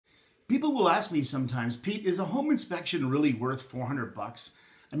People will ask me sometimes, Pete, is a home inspection really worth 400 bucks?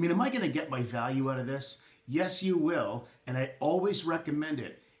 I mean, am I going to get my value out of this? Yes, you will, and I always recommend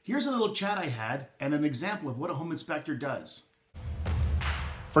it. Here's a little chat I had and an example of what a home inspector does.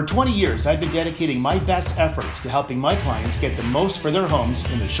 For 20 years, I've been dedicating my best efforts to helping my clients get the most for their homes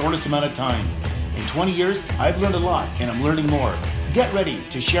in the shortest amount of time. In 20 years, I've learned a lot and I'm learning more. Get ready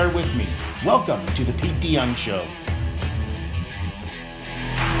to share with me. Welcome to the Pete De Jong Show.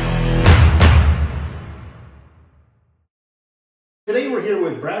 Today we're here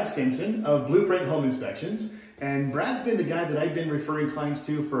with Brad Stinson of Blueprint Home Inspections, and Brad's been the guy that I've been referring clients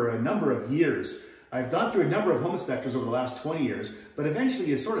to for a number of years. I've gone through a number of home inspectors over the last 20 years, but eventually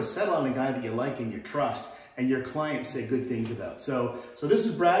you sort of settle on a guy that you like and you trust, and your clients say good things about. So this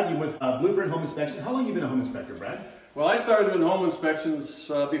is Brad, you with Blueprint Home Inspections. How long have you been a home inspector, Brad? Well, I started in home inspections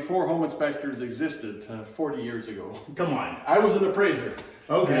before home inspectors existed, 40 years ago. Come on. I was an appraiser.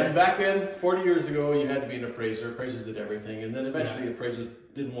 Okay. And back then, 40 years ago, you had to be an appraiser. Appraisers did everything. And then eventually appraisers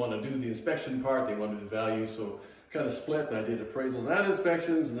didn't want to do the inspection part. They wanted the value. So kind of split, and I did appraisals and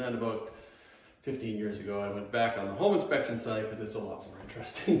inspections. And then about 15 years ago, I went back on the home inspection side because it's a lot more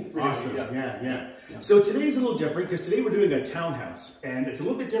interesting. Really. Awesome. Yeah. So today's a little different because today we're doing a townhouse, and it's a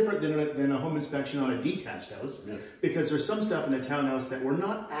little bit different than a home inspection on a detached house because there's some stuff in a townhouse that we're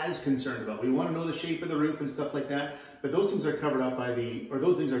not as concerned about. We want to know the shape of the roof and stuff like that, but those things are covered up by the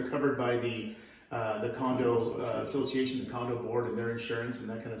condo association, the condo board, and their insurance and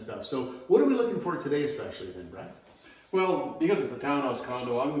that kind of stuff. So what are we looking for today, especially then, Brad? Well, because it's a townhouse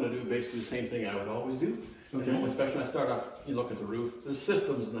condo, I'm going to do basically the same thing I would always do. Okay. In home inspection, I start off, you look at the roof. There's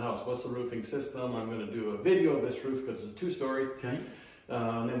systems in the house. What's the roofing system? I'm going to do a video of this roof because it's a two-story. Okay.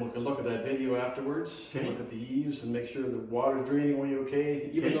 And then we can look at that video afterwards. Okay. Look at the eaves and make sure the water's draining away okay.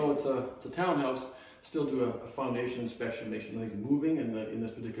 Even though it's a townhouse, still do a foundation inspection, make sure nothing's moving in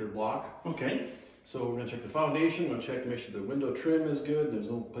this particular block. Okay. So we're going to check the foundation. We're going to check to make sure the window trim is good. There's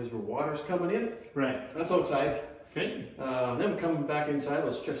no place where water's coming in. Right. That's outside. Okay. Then we come back inside.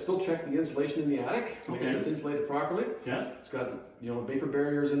 Let's still check the insulation in the attic. Make sure it's insulated properly. Yeah. It's got vapor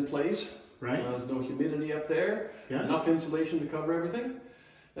barriers in place. Right. There's no humidity up there. Yeah. Enough insulation to cover everything.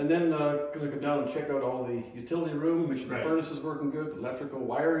 And then going to come down and check out all the utility room. Make sure the furnace is working good. The electrical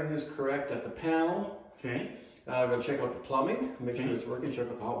wiring is correct at the panel. Okay. We're going to check out the plumbing. Make sure it's working. Check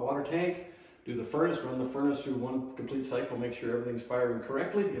out the hot water tank. Do the furnace, run the furnace through one complete cycle, make sure everything's firing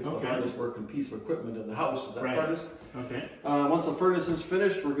correctly. It's the hardest working piece of equipment in the house, is that furnace. Okay. Once the furnace is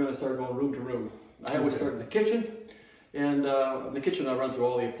finished, we're going to start going room to room. I always start in the kitchen, and in the kitchen I run through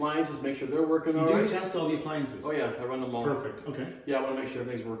all the appliances, make sure they're working all right. You do test all the appliances? Oh yeah, I run them all. Perfect, okay. Yeah, I want to make sure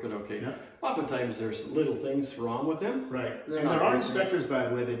everything's working okay. Yeah. Oftentimes there's little things wrong with them. Right. And there are inspectors, by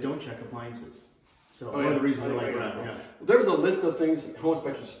the way, that don't check appliances. So one of the reasons I like that. Yeah. There's a list of things home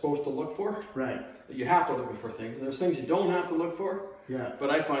inspectors are supposed to look for. Right. You have to look for things. And there's things you don't have to look for. Yeah. But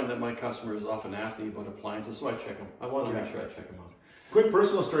I find that my customers often ask me about appliances, so I check them. I want to make sure I check them out. Quick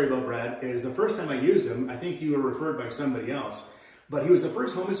personal story about Brad is the first time I used him, I think you were referred by somebody else, but he was the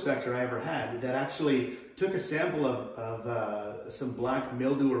first home inspector I ever had that actually took a sample of some black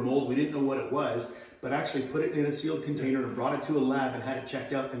mildew or mold. We didn't know what it was, but actually put it in a sealed container and brought it to a lab and had it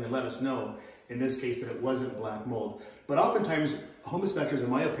checked out, and then let us know, in this case, that it wasn't black mold. But oftentimes, home inspectors, in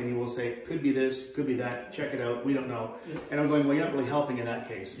my opinion, will say, could be this, could be that, check it out, we don't know. And I'm going, well, you're not really helping in that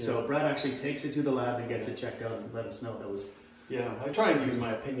case. So Brad actually takes it to the lab and gets it checked out and let us know that was... Yeah, I try and use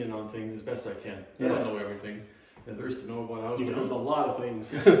my opinion on things as best I can. I don't know everything. And there is to know about a house, but there's a lot of things.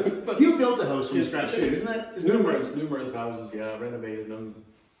 But you built a house from scratch too, isn't that? Numerous houses, renovated them.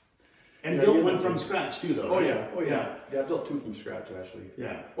 And built one from scratch too, though. Right? Yeah, I built two from scratch actually.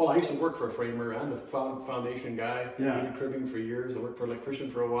 Yeah. Well, I used to work for a framer. I'm a foundation guy. Yeah. I did cribbing for years. I worked for an electrician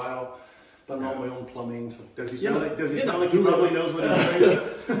for a while. Done all my own plumbing. So. Does he sound like he probably knows what he's doing?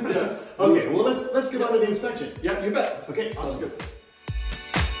 Yeah. Okay. Well, let's get on to the inspection. Yeah, you bet. Okay. Awesome. Good.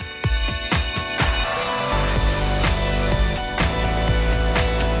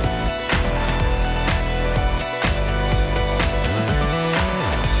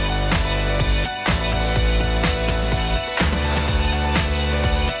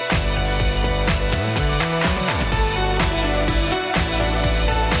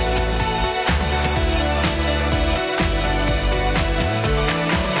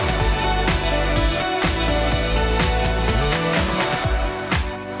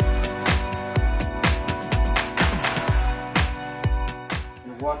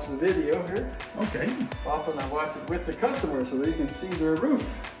 Watch the video here. Okay. Often I watch it with the customer so they can see their roof.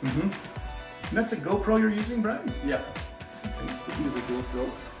 Mm-hmm. And that's a GoPro you're using, Brian? Yeah. Okay. Use a GoPro.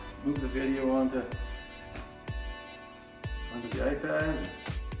 Move the video onto the iPad.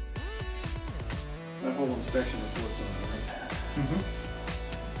 full inspection reports on the iPad.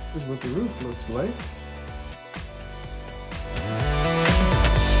 This is what the roof looks like.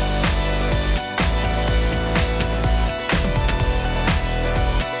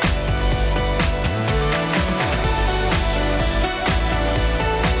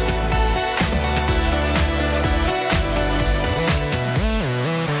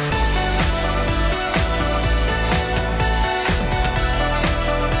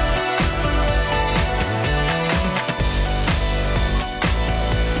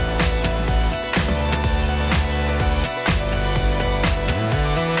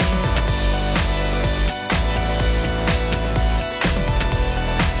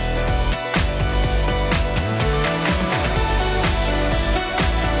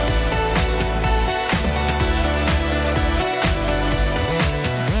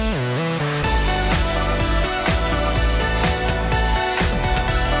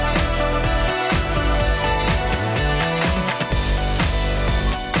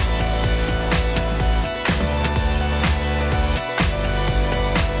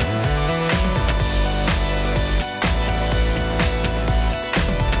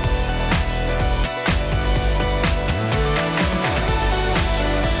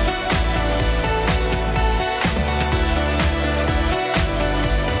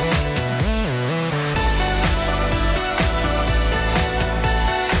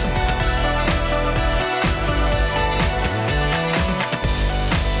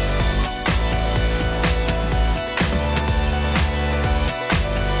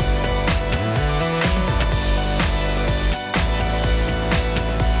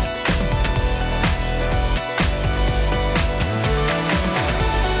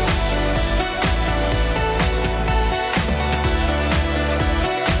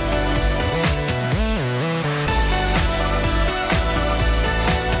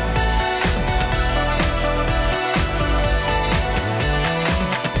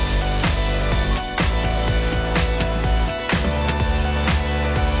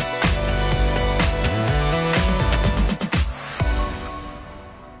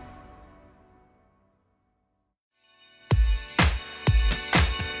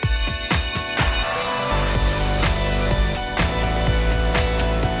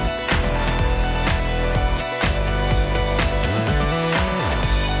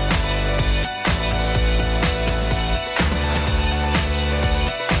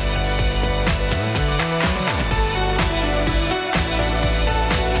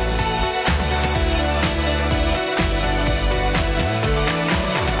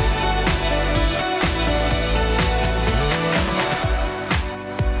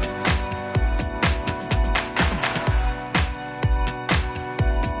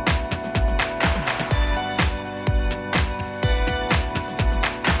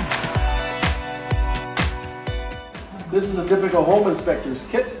 This is a typical home inspector's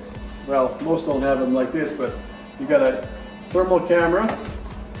kit. Well, most don't have them like this, but you got a thermal camera,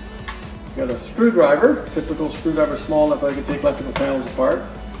 you got a screwdriver, typical screwdriver small enough I can take electrical panels apart,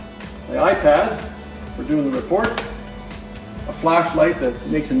 the iPad for doing the report, a flashlight that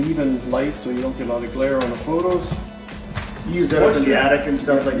makes an even light so you don't get a lot of glare on the photos. You use that up in the attic and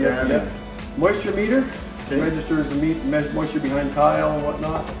stuff like that. Yeah. Moisture meter, registers the moisture behind tile and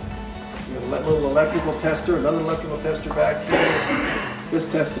whatnot. You have a little electrical tester, another electrical tester back here.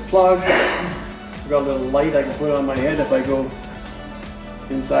 This tests the plug. I've got a little light I can put on my head if I go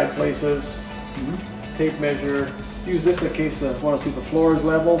inside places. Tape measure. Use this in case I want to see if the floor is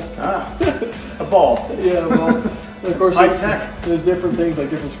level. Ah, a ball. Yeah, well, of course, high tech. There's different things like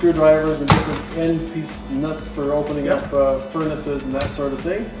different screwdrivers and different end piece nuts for opening up furnaces and that sort of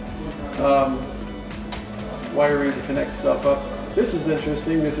thing. Wiring to connect stuff up. This is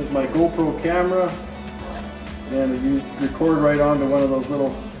interesting. This is my GoPro camera, and you record right onto one of those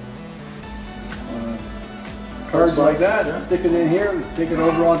little cards like that. Stick it in here, take it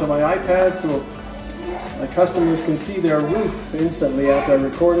over onto my iPad, so my customers can see their roof instantly after I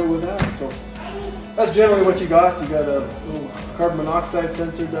record it with that. So that's generally what you got. You got a little carbon monoxide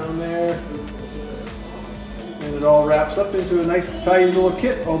sensor down there, and it all wraps up into a nice tiny little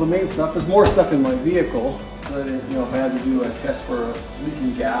kit. All the main stuff. There's more stuff in my vehicle. You know, if I had to do a test for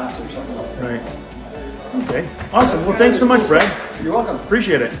leaking gas or something like that. Right. Okay. Awesome. Well, thanks so much, Brad. You're welcome.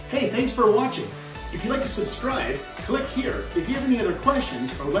 Appreciate it. Hey, thanks for watching. If you'd like to subscribe, click here. If you have any other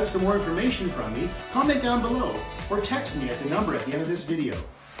questions or would like some more information from me, comment down below or text me at the number at the end of this video.